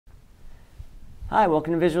Hi,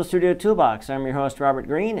 welcome to Visual Studio Toolbox. I'm your host, Robert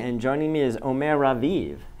Green, and joining me is Omer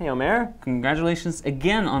Raviv. Hey, Omer. Congratulations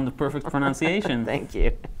again on the perfect pronunciation. Thank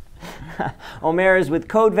you. Omer is with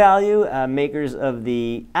Code Value, makers of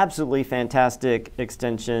the absolutely fantastic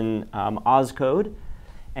extension OzCode.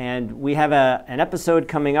 And we have an episode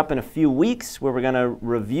coming up in a few weeks where we're going to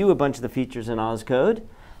review a bunch of the features in OzCode.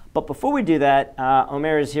 But before we do that,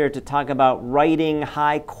 Omer is here to talk about writing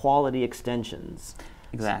high-quality extensions.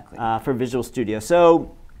 Exactly. For Visual Studio.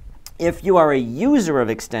 So if you are a user of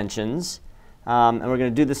extensions, and we're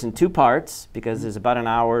going to do this in two parts because there's about an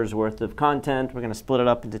hour's worth of content. We're going to split it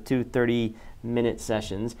up into two 30-minute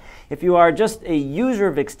sessions. If you are just a user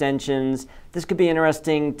of extensions, this could be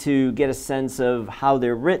interesting to get a sense of how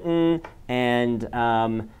they're written, and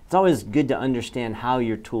it's always good to understand how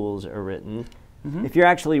your tools are written. If you're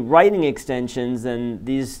actually writing extensions, then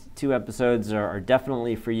these two episodes are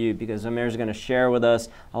definitely for you, because Omer is going to share with us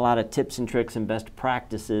a lot of tips and tricks and best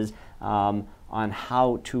practices on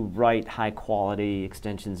how to write high-quality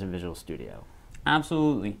extensions in Visual Studio.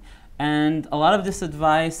 Absolutely. And a lot of this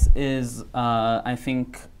advice is, I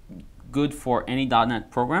think, good for any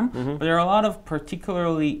 .NET program, but there are a lot of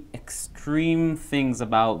particularly extreme things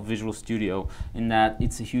about Visual Studio in that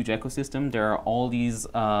it's a huge ecosystem. There are all these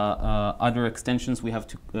other extensions we have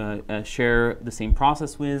to share the same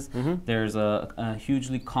process with. There's a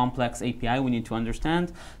hugely complex API we need to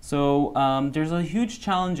understand. So there's a huge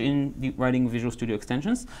challenge in writing Visual Studio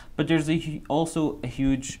extensions, but there's also a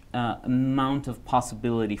huge amount of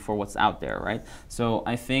possibility for what's out there, right? So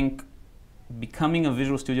I think becoming a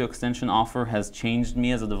Visual Studio extension offer has changed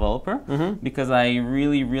me as a developer, because I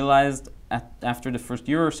really realized after the first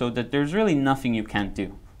year or so that there's really nothing you can't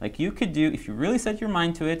do. Like, you could do, if you really set your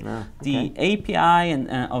mind to it, the API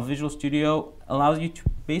of Visual Studio allows you to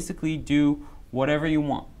basically do whatever you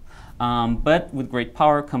want. But with great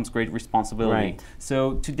power comes great responsibility. Right.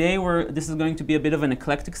 So today this is going to be a bit of an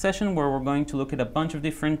eclectic session where we're going to look at a bunch of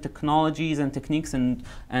different technologies and techniques and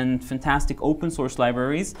fantastic open source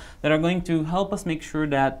libraries that are going to help us make sure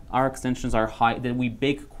that our extensions are high, that we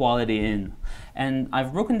bake quality in. And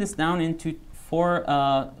I've broken this down into four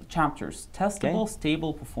chapters: testable,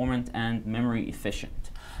 stable, performant, and memory efficient.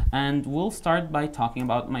 And we'll start by talking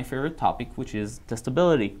about my favorite topic, which is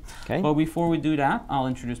testability. But before we do that, I'll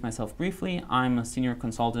introduce myself briefly. I'm a senior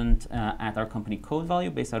consultant at our company Code Value,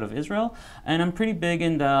 based out of Israel. And I'm pretty big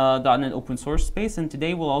in the .NET open source space. And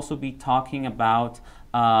today we'll also be talking about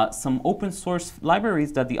some open source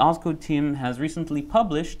libraries that the OzCode team has recently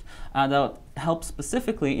published that help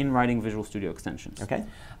specifically in writing Visual Studio extensions.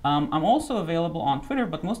 I'm also available on Twitter,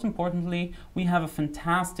 but most importantly, we have a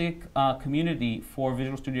fantastic community for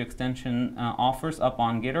Visual Studio extension offers up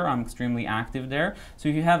on Gitter. I'm extremely active there. So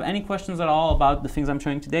if you have any questions at all about the things I'm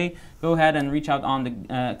showing today, go ahead and reach out on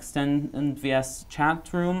the Extend VS chat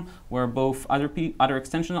room, where both other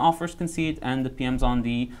extension offers can see it, and the PMs on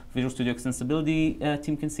the Visual Studio extensibility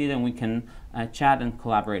team can see it, and we can chat and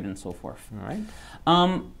collaborate and so forth. All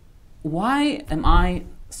right. Why am I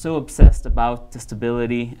so obsessed about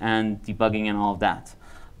testability and debugging and all of that?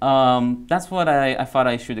 That's what I thought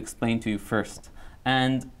I should explain to you first.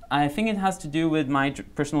 And I think it has to do with my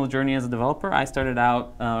personal journey as a developer. I started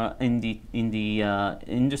out in the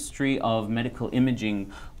industry of medical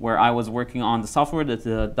imaging, where I was working on the software that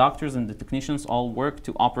the doctors and the technicians all work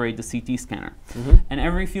to operate the CT scanner. And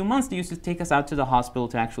every few months, they used to take us out to the hospital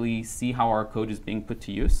to actually see how our code is being put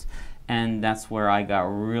to use. And that's where I got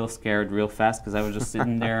real scared real fast, because I was just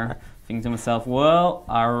sitting there thinking to myself, well,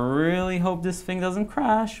 I really hope this thing doesn't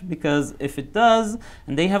crash, because if it does,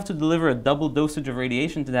 and they have to deliver a double dosage of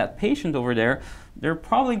radiation to that patient over there, they're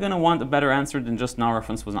probably going to want a better answer than just now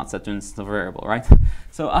reference was not set to instance variable, right?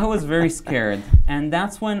 So I was very scared. And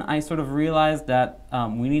that's when I sort of realized that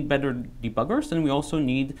we need better debuggers, and we also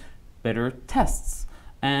need better tests.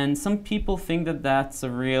 And some people think that that's a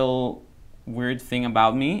real weird thing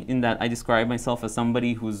about me, in that I describe myself as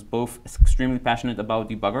somebody who's both extremely passionate about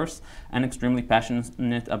debuggers and extremely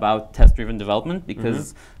passionate about test-driven development,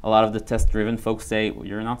 because a lot of the test-driven folks say, well,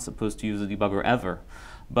 you're not supposed to use a debugger ever.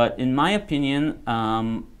 But in my opinion,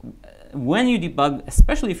 when you debug,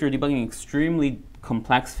 especially if you're debugging extremely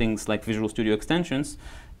complex things like Visual Studio extensions,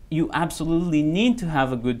 you absolutely need to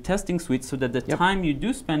have a good testing suite, so that the time you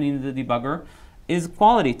do spend in the debugger is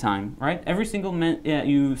quality time, right? Every single minute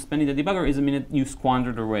you spend in the debugger is a minute you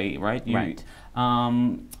squandered away, right?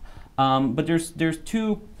 But there's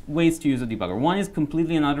two ways to use a debugger. One is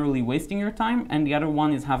completely and utterly wasting your time, and the other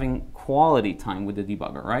one is having quality time with the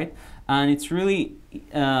debugger, right? And it's really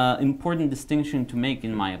important distinction to make,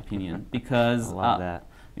 in my opinion, because I love that.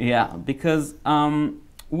 Yeah, because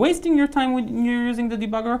wasting your time when you're using the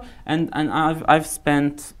debugger. And I've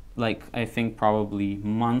spent, like, I think probably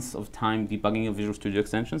months of time debugging of Visual Studio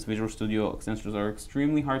extensions. Visual Studio extensions are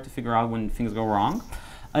extremely hard to figure out when things go wrong.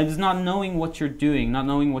 It is not knowing what you're doing, not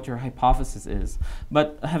knowing what your hypothesis is.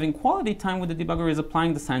 But having quality time with the debugger is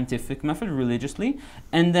applying the scientific method religiously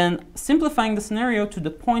and then simplifying the scenario to the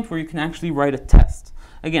point where you can actually write a test.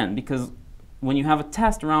 Again, because when you have a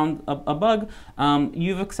test around a bug,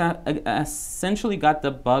 you've essentially got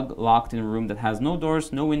the bug locked in a room that has no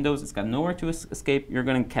doors, no windows, it's got nowhere to escape, you're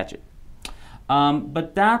going to catch it.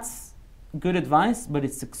 But that's good advice, but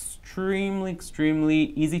it's extremely,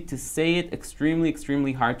 extremely easy to say it, extremely,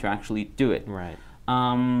 extremely hard to actually do it. Right.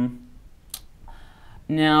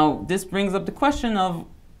 Now, this brings up the question of,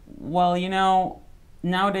 well, you know,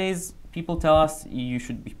 nowadays people tell us you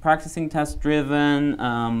should be practicing test-driven.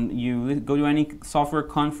 You go to any software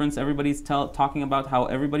conference, everybody's talking about how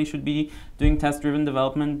everybody should be doing test-driven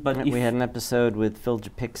development. But we had an episode with Phil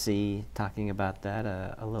Japixi talking about that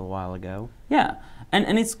a little while ago. Yeah,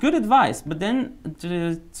 and it's good advice, but then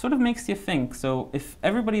it sort of makes you think. So if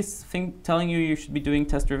everybody's telling you you should be doing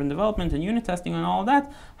test-driven development and unit testing and all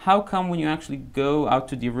that, how come when you actually go out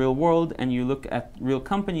to the real world and you look at real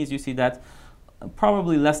companies, you see that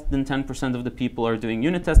probably less than 10% of the people are doing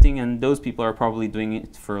unit testing, and those people are probably doing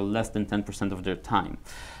it for less than 10% of their time.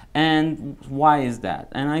 And why is that?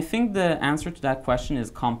 And I think the answer to that question is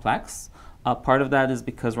complex. Part of that is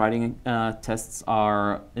because writing tests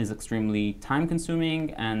is extremely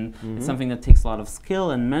time-consuming, and it's something that takes a lot of skill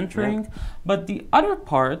and mentoring. Yep. But the other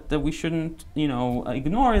part that we shouldn't,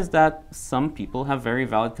 ignore is that some people have very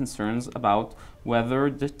valid concerns about whether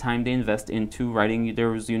the time they invest into writing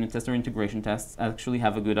those unit tests or integration tests actually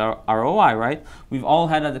have a good ROI, right? We've all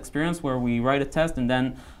had that experience where we write a test and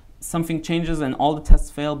then something changes and all the tests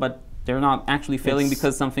fail, but they're not actually failing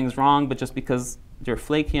because something's wrong, but just because they're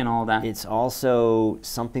flaky and all that. It's also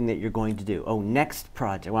something that you're going to do. Oh, next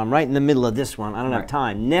project. Well, I'm right in the middle of this one. I don't have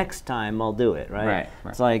time. Next time I'll do it, right? Right.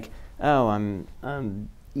 It's like, oh, I'm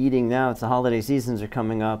eating now. It's the holiday seasons are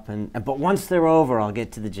coming up, but once they're over, I'll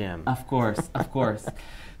get to the gym. Of course, of course.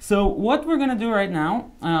 So what we're gonna do right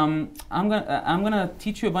now, I'm gonna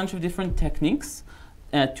teach you a bunch of different techniques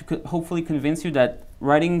to hopefully convince you that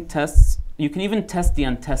writing tests, you can even test the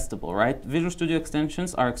untestable, right? Visual Studio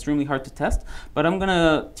extensions are extremely hard to test, but I'm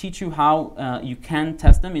gonna teach you how you can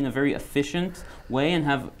test them in a very efficient way and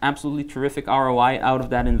have absolutely terrific ROI out of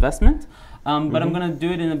that investment. But I'm going to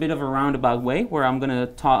do it in a bit of a roundabout way, where I'm going to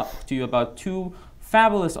talk to you about two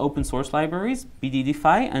fabulous open source libraries,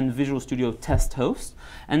 BDDFi and Visual Studio Test Host.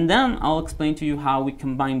 And then I'll explain to you how we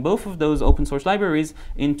combine both of those open source libraries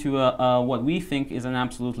into what we think is an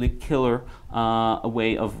absolutely killer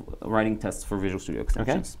way of writing tests for Visual Studio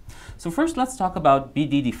extensions. Okay. So first, let's talk about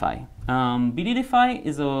BDDFi. BDDFi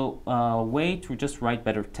is a way to just write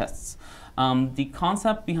better tests. The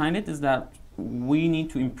concept behind it is that we need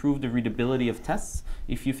to improve the readability of tests.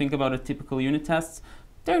 If you think about a typical unit test,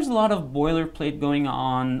 there's a lot of boilerplate going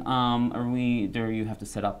on. There you have to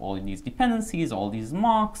set up all of these dependencies, all these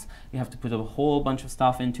mocks. You have to put a whole bunch of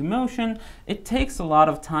stuff into motion. It takes a lot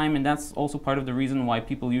of time, and that's also part of the reason why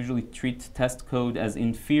people usually treat test code as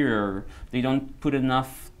inferior. They don't put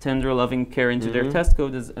enough tender, loving care into their test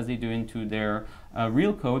code as they do into their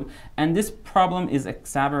real code. And this problem is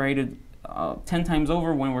exacerbated 10 times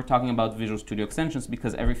over when we're talking about Visual Studio extensions,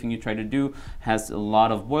 because everything you try to do has a lot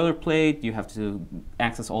of boilerplate. You have to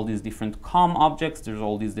access all these different COM objects. There's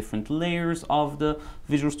all these different layers of the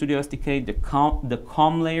Visual Studio SDK, the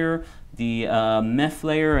COM layer, the MEF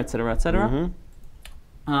layer, etc., etc.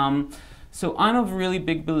 So I'm a really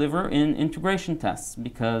big believer in integration tests,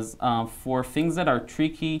 because for things that are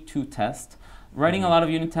tricky to test, writing a lot of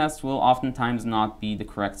unit tests will oftentimes not be the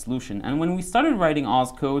correct solution. And when we started writing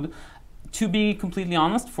OzCode, to be completely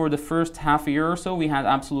honest, for the first half a year or so, we had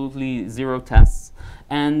absolutely 0 tests.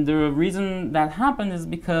 And the reason that happened is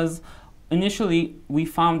because initially we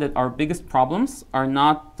found that our biggest problems are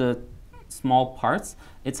not the small parts,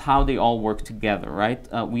 it's how they all work together, right?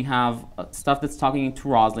 We have stuff that's talking to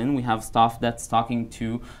Roslyn, we have stuff that's talking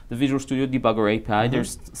to the Visual Studio Debugger API,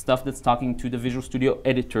 there's stuff that's talking to the Visual Studio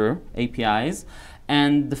Editor APIs,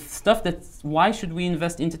 and the stuff that's, why should we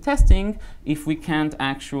invest into testing if we can't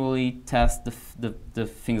actually test the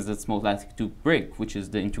things that's most likely to break, which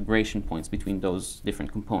is the integration points between those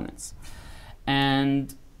different components.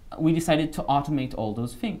 And we decided to automate all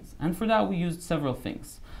those things. And for that, we used several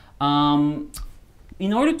things.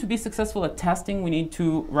 In order to be successful at testing, we need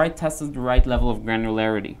to write tests at the right level of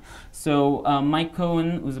granularity. So Mike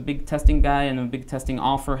Cohen, who's a big testing guy and a big testing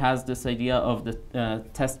author, has this idea of the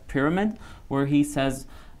test pyramid, where he says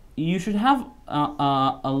you should have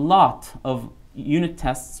a lot of unit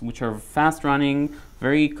tests which are fast running,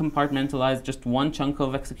 very compartmentalized, just one chunk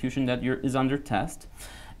of execution that is under test.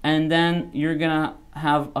 And then you're going to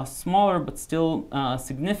have a smaller but still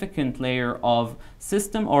significant layer of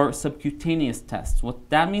system or subcutaneous tests. What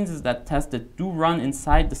that means is that tests that do run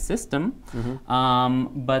inside the system,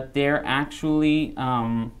 but they're actually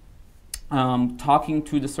talking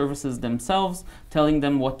to the services themselves, telling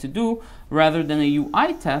them what to do, rather than a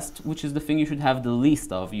UI test, which is the thing you should have the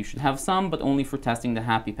least of. You should have some, but only for testing the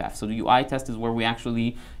happy path. So the UI test is where we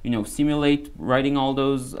actually, simulate writing all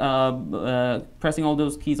those, pressing all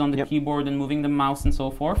those keys on the keyboard and moving the mouse and so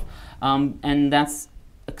forth. And that's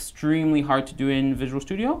extremely hard to do in Visual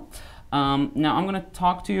Studio. Now I'm going to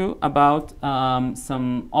talk to you about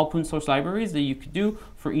some open source libraries that you could do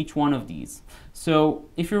for each one of these. So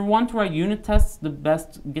if you want to write unit tests, the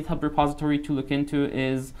best GitHub repository to look into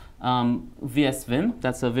is VS Vim.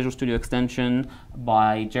 That's a Visual Studio extension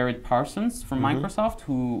by Jared Parsons from Microsoft,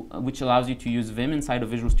 which allows you to use Vim inside of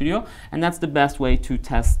Visual Studio. And that's the best way to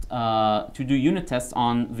test, to do unit tests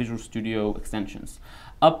on Visual Studio extensions.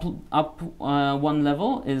 Up one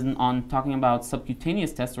level is on talking about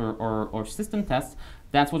subcutaneous tests or system tests.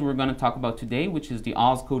 That's what we're going to talk about today, which is the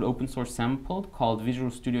OzCode open source sample called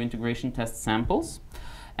Visual Studio Integration Test Samples.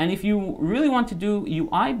 And if you really want to do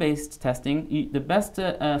UI-based testing, the best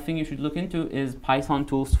thing you should look into is Python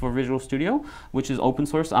tools for Visual Studio, which is open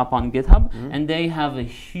source up on GitHub. And they have a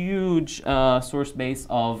huge source base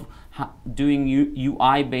of doing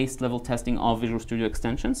UI-based level testing of Visual Studio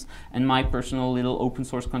extensions. And my personal little open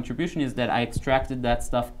source contribution is that I extracted that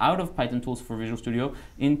stuff out of Python tools for Visual Studio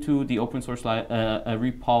into the open source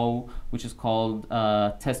repo, which is called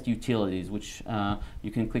Test Utilities, which you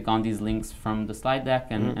can click on these links from the slide deck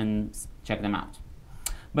and check them out.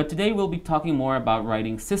 But today we'll be talking more about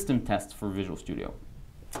writing system tests for Visual Studio.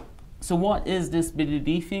 So what is this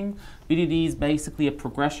BDD thing? BDD is basically a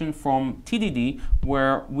progression from TDD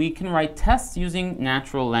where we can write tests using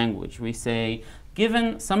natural language. We say,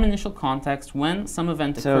 given some initial context, when some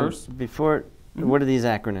event occurs. So before, what are these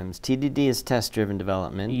acronyms? TDD is test-driven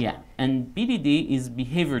development. Yeah, and BDD is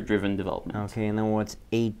behavior-driven development. Okay, and then what's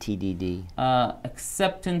ATDD?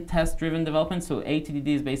 Acceptance test-driven development. So ATDD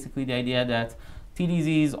is basically the idea that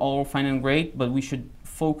TDD is all fine and great, but we should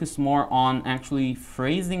focus more on actually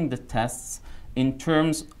phrasing the tests in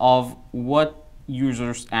terms of what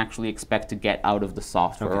users actually expect to get out of the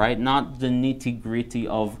software, right? Not the nitty-gritty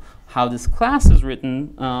of how this class is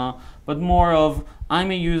written, but more of,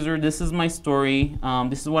 I'm a user, this is my story,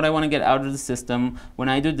 this is what I want to get out of the system. When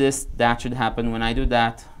I do this, that should happen. When I do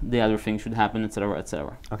that, the other thing should happen, etc.,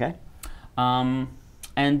 etc. Okay.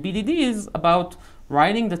 And BDD is about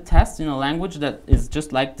writing the test in a language that is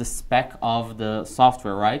just like the spec of the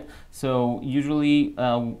software, right? So usually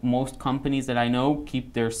most companies that I know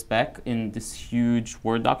keep their spec in this huge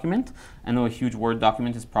Word document. I know a huge Word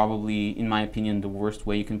document is probably, in my opinion, the worst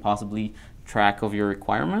way you can possibly track of your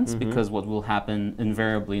requirements, because what will happen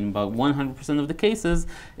invariably in about 100% of the cases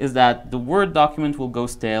is that the Word document will go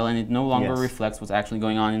stale and it no longer reflects what's actually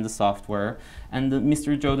going on in the software. And the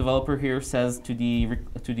Mr. Joe developer here says to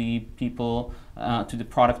the people, to the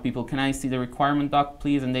product people, can I see the requirement doc,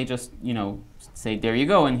 please? And they just, say, there you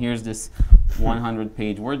go, and here's this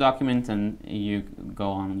 100-page Word document, and you go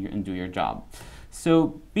on and do your job.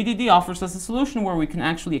 So BDD offers us a solution where we can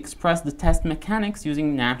actually express the test mechanics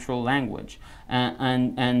using natural language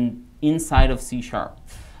and inside of C#.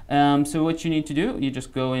 So what you need to do, you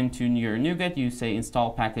just go into your NuGet, you say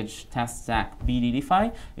install package test stack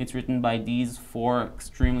BDDify. It's written by these 4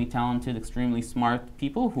 extremely talented, extremely smart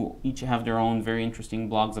people who each have their own very interesting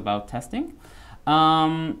blogs about testing.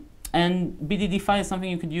 And BDDify is something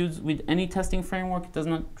you could use with any testing framework. It does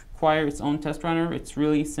not require its own test runner. It's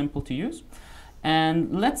really simple to use.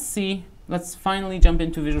 And let's finally jump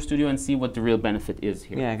into Visual Studio and see what the real benefit is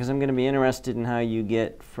here. Yeah, because I'm going to be interested in how you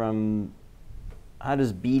get from, how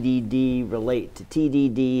does BDD relate to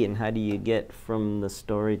TDD, and how do you get from the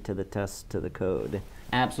story to the test to the code?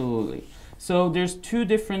 Absolutely. So there's 2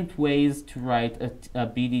 different ways to write a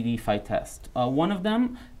BDDify test. One of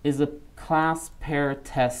them is a class pair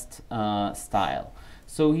test style.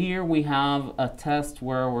 So here we have a test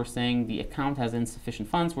where we're saying the account has insufficient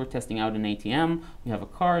funds. We're testing out an ATM. We have a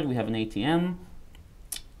card. We have an ATM.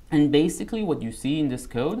 And basically what you see in this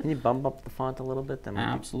code... Can you bump up the font a little bit? That might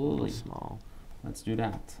absolutely. Be small. Let's do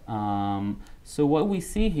that. So what we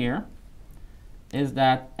see here is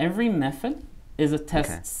that every method is a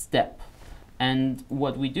test step. And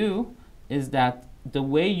what we do is that the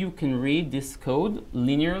way you can read this code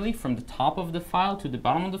linearly from the top of the file to the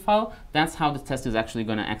bottom of the file, that's how the test is actually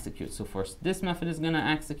going to execute. So first this method is going to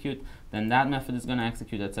execute, then that method is going to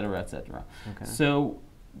execute, etc., etc. Okay. So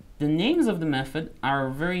the names of the method are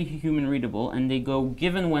very human readable, and they go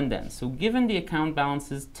given when then. So given the account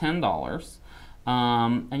balance is $10,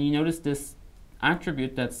 and you notice this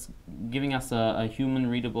attribute that's giving us a human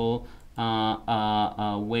readable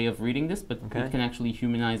way of reading this, but okay. it can actually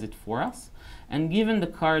humanize it for us. And given the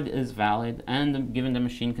card is valid, and given the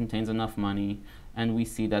machine contains enough money, and we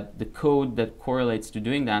see that the code that correlates to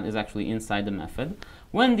doing that is actually inside the method,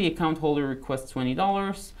 when the account holder requests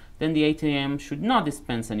 $20, then the ATM should not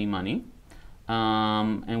dispense any money.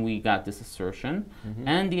 And we got this assertion.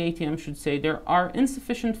 And the ATM should say there are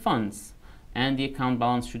insufficient funds, and the account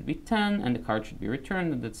balance should be 10, and the card should be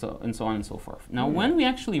returned, and so on and so forth. Now, when we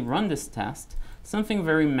actually run this test, something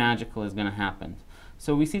very magical is going to happen.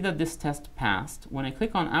 So we see that this test passed. When I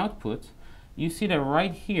click on output, you see that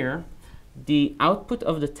right here, the output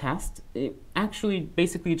of the test, it actually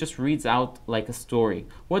basically just reads out like a story.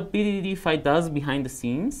 What BDDFi does behind the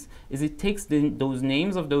scenes is it takes those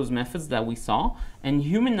names of those methods that we saw and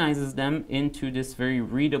humanizes them into this very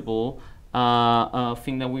readable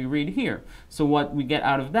thing that we read here. So what we get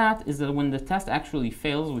out of that is that when the test actually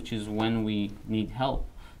fails, which is when we need help.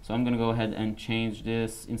 So I'm going to go ahead and change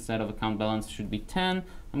this. Instead of account balance should be 10,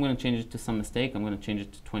 I'm going to change it to some mistake. I'm going to change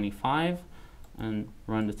it to 25 and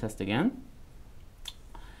run the test again.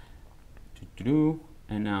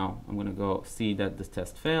 And now I'm going to go see that this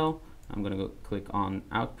test failed. I'm going to go click on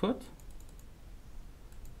output.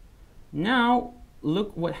 Now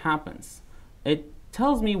look what happens. It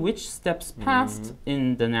tells me which steps passed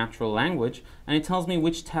in the natural language, and it tells me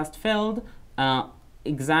which test failed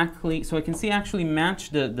exactly. So I can see actually match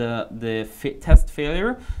the test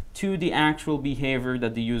failure to the actual behavior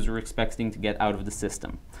that the user expecting to get out of the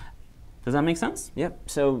system. Does that make sense? Yep.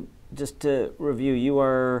 So just to review, you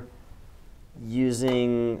are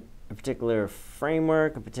using a particular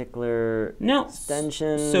framework, a particular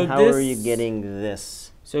extension? So how are you getting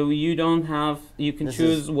this? So you don't have, you can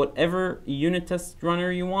choose whatever unit test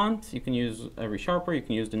runner you want. You can use a ReSharper, you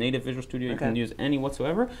can use the native Visual Studio, you can use any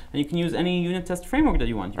whatsoever, and you can use any unit test framework that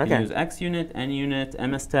you want. You can use XUnit, NUnit,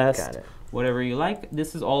 MS Test, whatever you like.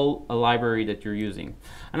 This is all a library that you're using.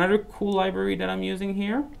 Another cool library that I'm using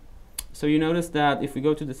here, so you notice that if we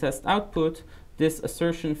go to the test output, this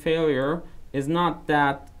assertion failure is not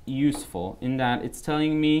that useful in that it's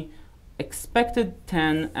telling me expected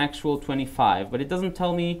 10, actual 25, but it doesn't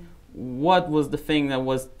tell me what was the thing that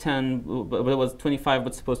was 10, but it was 25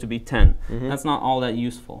 but supposed to be 10. That's not all that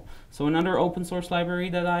useful. So another open source library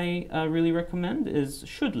that I really recommend is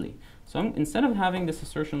Shouldly. So instead of having this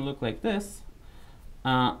assertion look like this,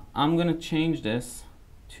 I'm going to change this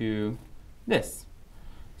to this.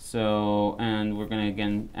 So, and we're going to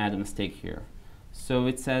again add a mistake here. So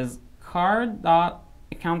it says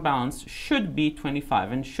card.account balance should be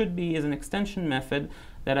 25, and should be is an extension method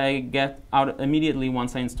that I get out immediately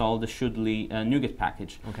once I install the Shouldly NuGet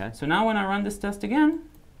package. So now when I run this test again,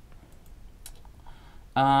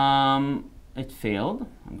 it failed.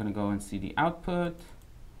 I'm going to go and see the output.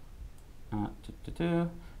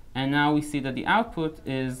 And now we see that the output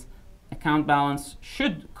is account balance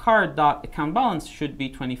card.account balance should be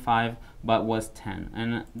 25, but was 10.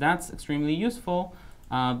 And that's extremely useful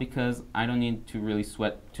because I don't need to really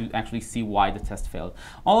sweat to actually see why the test failed.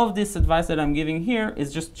 All of this advice that I'm giving here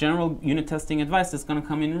is just general unit testing advice that's going to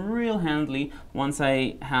come in real handy once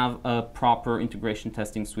I have a proper integration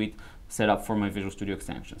testing suite set up for my Visual Studio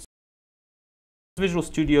extensions. Visual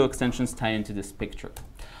Studio extensions tie into this picture.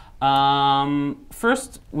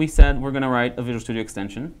 First, we said we're going to write a Visual Studio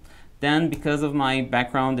extension. Then, because of my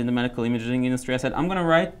background in the medical imaging industry, I said I'm going to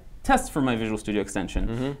write tests for my Visual Studio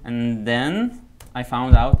extension. And then I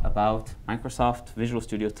found out about Microsoft Visual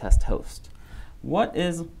Studio Test Host. What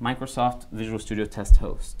is Microsoft Visual Studio Test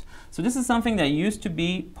Host? So this is something that used to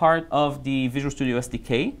be part of the Visual Studio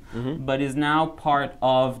SDK, but is now part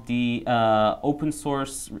of the open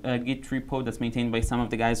source Git repo that's maintained by some of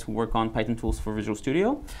the guys who work on Python tools for Visual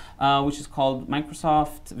Studio, which is called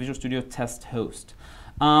Microsoft Visual Studio Test Host.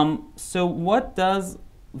 So what does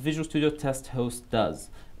Visual Studio Test Host does?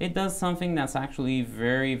 It does something that's actually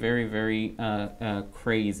very, very, very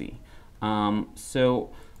crazy.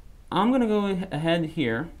 So I'm going to go ahead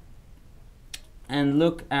here and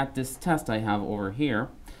look at this test I have over here,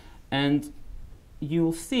 and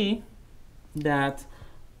you'll see that,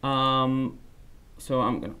 so I'm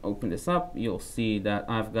going to open this up. You'll see that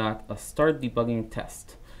I've got a start debugging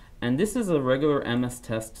test. And this is a regular MS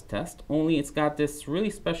test test, only it's got this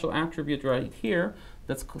really special attribute right here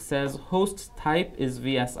that says host type is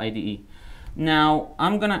VS IDE. Now,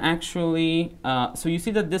 I'm going to actually, so you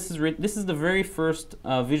see that this is the very first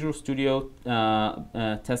Visual Studio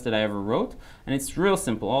test that I ever wrote. And it's real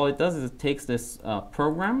simple. All it does is it takes this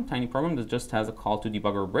program, tiny program that just has a call to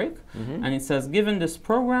debugger break. And it says, given this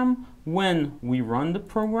program, when we run the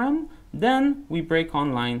program, then we break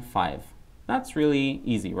on line 5. That's really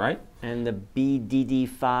easy, right? And the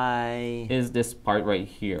BDD5 is this part right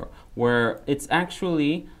here, where it's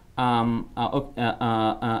actually a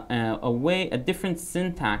different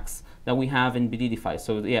syntax that we have in BDD5.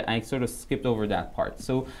 So yeah, I sort of skipped over that part.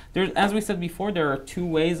 So there's, as we said before, there are two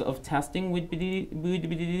ways of testing with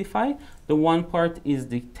BDD5. The one part is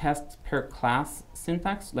the test per class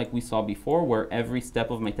syntax, like we saw before, where every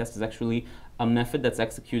step of my test is actually a method that's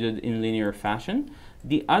executed in linear fashion.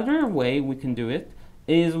 The other way we can do it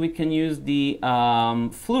is we can use the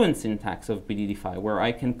fluent syntax of BDD5, where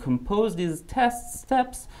I can compose these test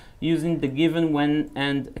steps using the given, when,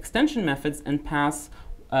 and extension methods and pass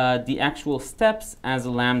the actual steps as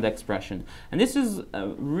a lambda expression. And this is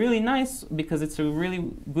really nice because it's a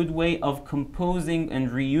really good way of composing and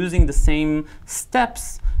reusing the same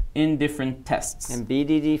steps in different tests. And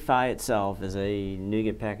BDD5 itself is a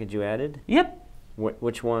NuGet package you added? Yep.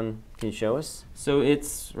 Which one can you show us? So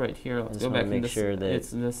it's right here. Let's go back and make sure that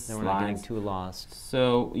it's this we're not getting too lost.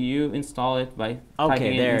 So you install it by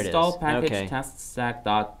typing in install package test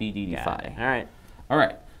stack.bdd5. All right. All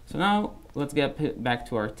right. So now let's get back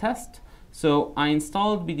to our test. So I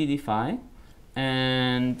installed BDD5,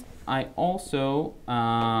 and I also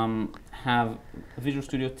have a Visual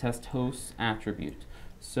Studio Test Host attribute.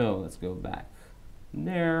 So let's go back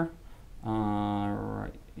there.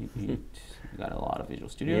 Right. We got a lot of Visual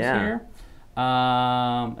Studios here.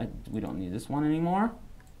 We don't need this one anymore.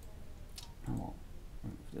 I'll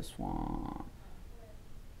remove this one.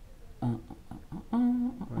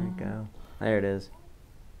 Where'd it go? There it is.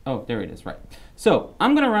 Oh, there it is, right. So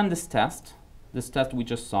I'm going to run this test we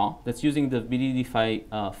just saw, that's using the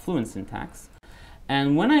BDD5 fluent syntax.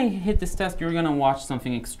 And when I hit this test, you're going to watch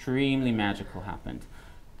something extremely magical happen.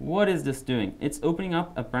 What is this doing? It's opening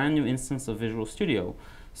up a brand new instance of Visual Studio.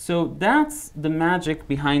 So that's the magic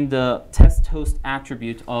behind the test host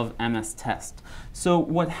attribute of MS Test. So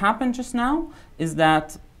what happened just now is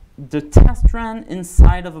that the test ran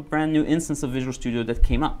inside of a brand new instance of Visual Studio that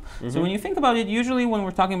came up. So when you think about it, usually when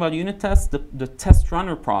we're talking about unit tests, the test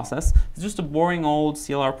runner process is just a boring old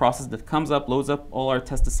CLR process that comes up, loads up all our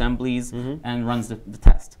test assemblies, and runs the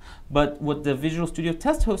test. But with the Visual Studio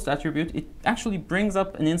Test Host attribute, it actually brings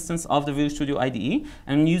up an instance of the Visual Studio IDE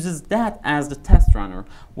and uses that as the test runner.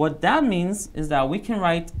 What that means is that we can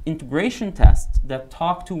write integration tests that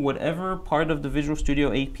talk to whatever part of the Visual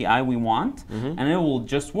Studio API we want, and it will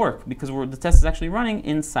just work because the test is actually running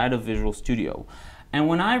inside of Visual Studio. And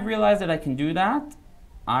when I realized that I can do that,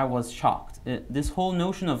 I was shocked. This whole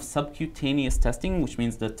notion of subcutaneous testing, which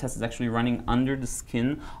means the test is actually running under the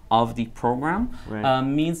skin of the program,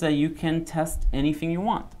 means that you can test anything you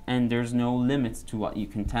want, and there's no limits to what you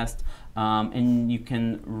can test. And you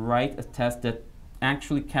can write a test that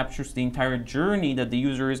actually captures the entire journey that the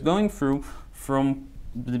user is going through from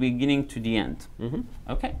the beginning to the end.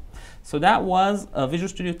 Okay, so that was a Visual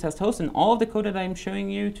Studio Test Host, and all of the code that I'm showing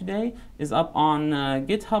you today is up on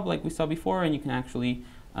GitHub, like we saw before, and you can actually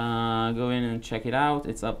go in and check it out.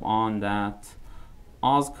 It's up on that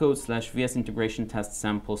OzCode/VS Integration Test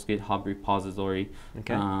Samples GitHub repository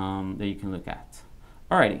that you can look at.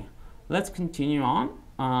 Alrighty, let's continue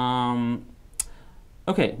on.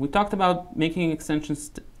 Okay, we talked about making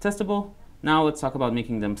extensions testable. Now let's talk about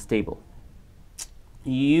making them stable.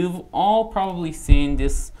 You've all probably seen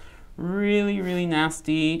this really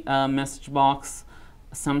nasty message box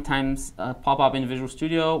sometimes pop up in Visual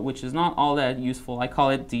Studio, which is not all that useful. I call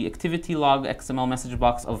it the activity log XML message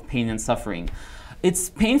box of pain and suffering. It's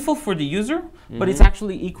painful for the user, but it's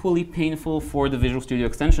actually equally painful for the Visual Studio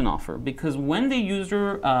extension offer, because when the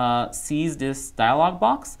user sees this dialog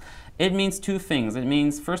box, it means two things. It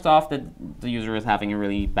means, first off, that the user is having a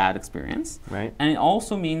really bad experience, and it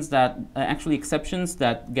also means that actually exceptions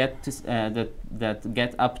that get to, that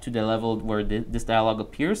get up to the level where this dialog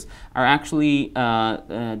appears are actually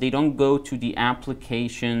they don't go to the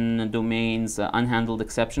application domain's unhandled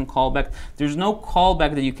exception callback. There's no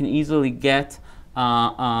callback that you can easily get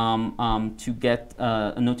to get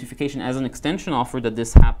a notification as an extension offer that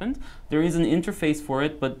this happened. There is an interface for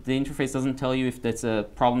it, but the interface doesn't tell you if that's a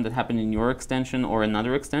problem that happened in your extension or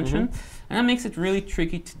another extension. And that makes it really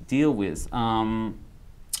tricky to deal with. Now,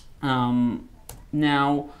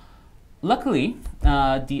 Luckily,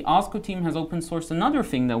 the OzCode team has open sourced another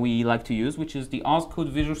thing that we like to use, which is the OzCode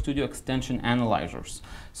Visual Studio Extension Analyzers.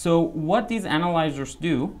 So what these analyzers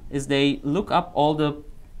do is they look up all the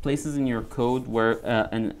places in your code where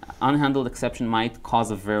an unhandled exception might cause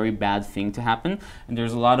a very bad thing to happen, and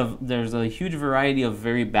there's a huge variety of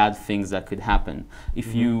very bad things that could happen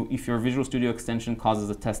if your Visual Studio extension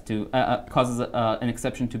causes an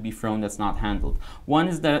exception to be thrown that's not handled. One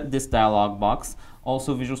is this dialog box.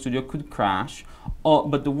 Also, Visual Studio could crash.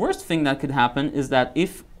 But the worst thing that could happen is that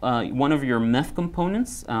if one of your meth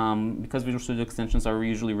components, because Visual Studio extensions are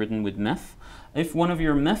usually written with meth, if one of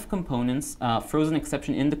your meth components throws an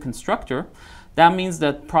exception in the constructor, that means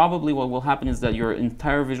that probably what will happen is that your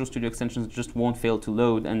entire Visual Studio extensions just won't fail to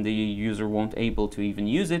load, and the user won't able to even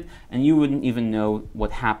use it, and you wouldn't even know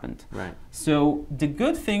what happened. Right. So the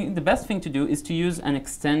best thing to do is to use an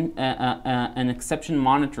exception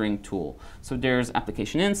monitoring tool. So there's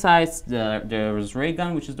Application Insights, there's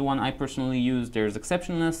Raygun, which is the one I personally use, there's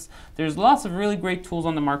Exceptionless. There's lots of really great tools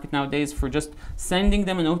on the market nowadays for just sending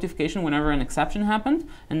them a notification whenever an exception happened,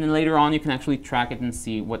 and then later on you can actually track it and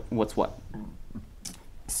see what's what.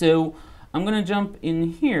 So I'm going to jump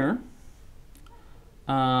in here,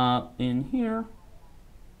 in here.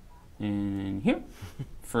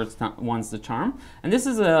 First one's the charm. And this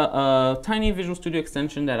is a tiny Visual Studio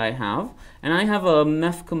extension that I have. And I have a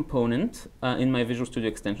meth component in my Visual Studio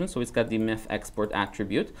extension. So it's got the meth export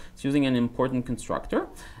attribute. It's using an important constructor.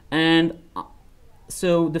 And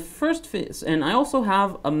so the first phase, and I also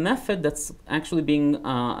have a method that's actually being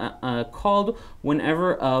called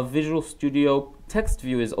whenever a Visual Studio text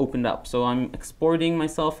view is opened up. So I'm exporting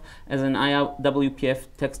myself as an IWPF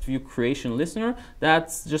text view creation listener.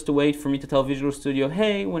 That's just a way for me to tell Visual Studio,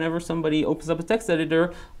 hey, whenever somebody opens up a text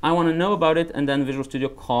editor, I want to know about it, and then Visual Studio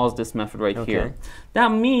calls this method right here.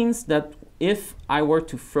 That means that if I were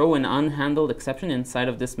to throw an unhandled exception inside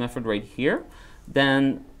of this method right here,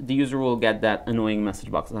 then the user will get that annoying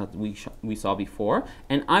message box that we saw before,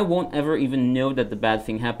 and I won't ever even know that the bad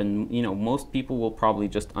thing happened. You know, most people will probably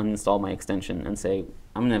just uninstall my extension and say,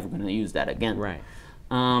 I'm never going to use that again. Right.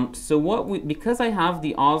 So because I have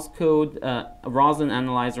the OzCode Rosin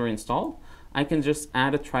analyzer installed, I can just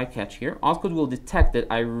add a try catch here. OzCode will detect that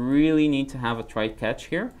I really need to have a try catch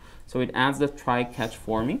here, so it adds the try catch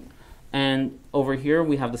for me. And over here,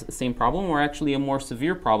 we have the same problem, or actually a more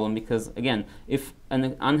severe problem, because again, if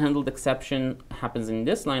an unhandled exception happens in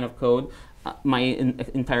this line of code, my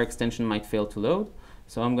entire extension might fail to load.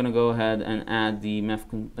 So I'm going to go ahead and add the meth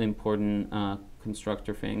important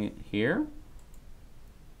constructor thing here.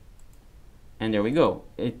 And there we go.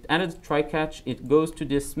 It added try catch. It goes to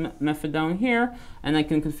this method down here, and I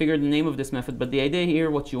can configure the name of this method. But the idea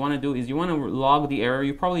here, what you want to do is you want to log the error.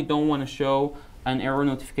 You probably don't want to show an error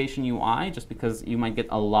notification UI, just because you might get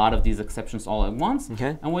a lot of these exceptions all at once.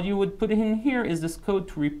 Okay. And what you would put in here is this code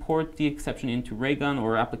to report the exception into Raygun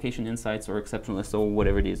or Application Insights or Exceptionless or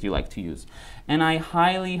whatever it is you like to use. And I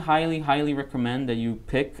highly, highly, highly recommend that you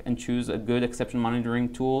pick and choose a good exception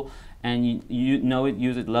monitoring tool, and you know it,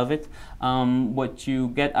 use it, love it. What you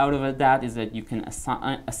get out of that is that you can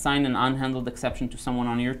assign an unhandled exception to someone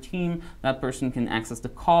on your team. That person can access the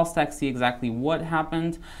call stack, see exactly what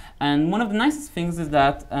happened. And one of the nicest things is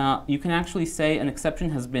that you can actually say an exception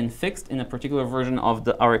has been fixed in a particular version of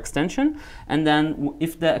our extension. And then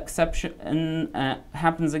if the exception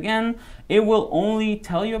happens again, it will only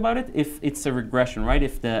tell you about it if it's a regression, right?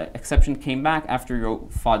 If the exception came back after you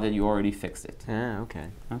thought that you already fixed it. Okay.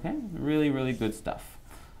 Okay, really, really good stuff.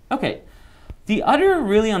 Okay, the other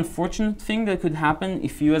really unfortunate thing that could happen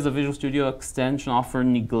if you as a Visual Studio extension offer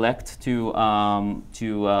neglect to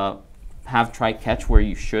have try catch where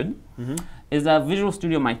you should, is that Visual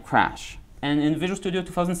Studio might crash. And in Visual Studio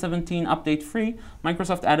 2017 Update 3,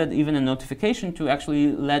 Microsoft added even a notification to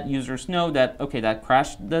actually let users know that, okay, that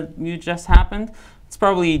crash that you just happened, it's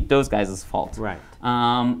probably those guys' fault. Right.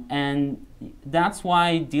 And that's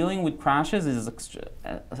why dealing with crashes is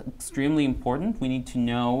extremely important. We need to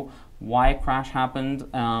know why a crash happened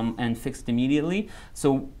and fix it immediately.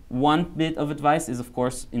 So one bit of advice is, of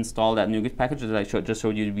course, install that NuGet package that I just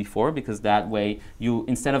showed you before, because that way,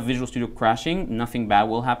 instead of Visual Studio crashing, nothing bad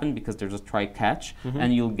will happen because there's a try catch,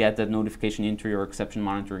 and you'll get that notification into your exception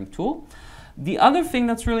monitoring tool. The other thing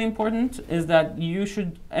that's really important is that you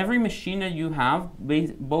should, every machine that you have,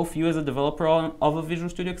 both you as a developer of a Visual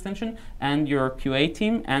Studio extension and your QA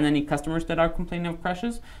team and any customers that are complaining of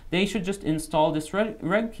crashes, they should just install this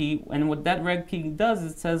reg key. And what that reg key does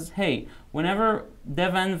is it says, hey, whenever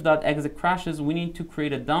devenv.exec crashes, we need to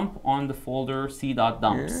create a dump on the folder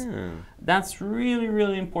c.dumps. That's really,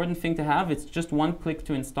 really important thing to have. It's just one click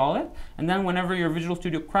to install it. And then whenever your Visual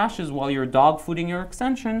Studio crashes while you're dogfooding your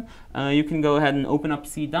extension, you can go ahead and open up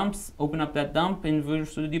cdumps, open up that dump in Visual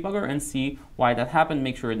Studio Debugger and see why that happened.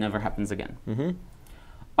 Make sure it never happens again.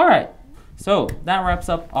 All right. So that wraps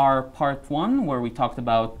up our part 1, where we talked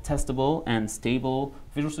about testable and stable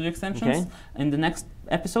Visual Studio extensions. In the next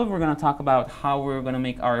episode, we're going to talk about how we're going to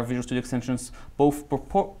make our Visual Studio extensions both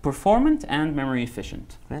performant and memory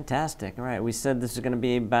efficient. Fantastic. All right. We said this is going to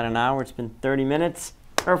be about an hour. It's been 30 minutes.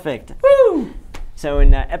 Perfect. Woo! So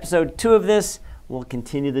in episode 2 of this, we'll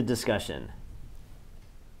continue the discussion.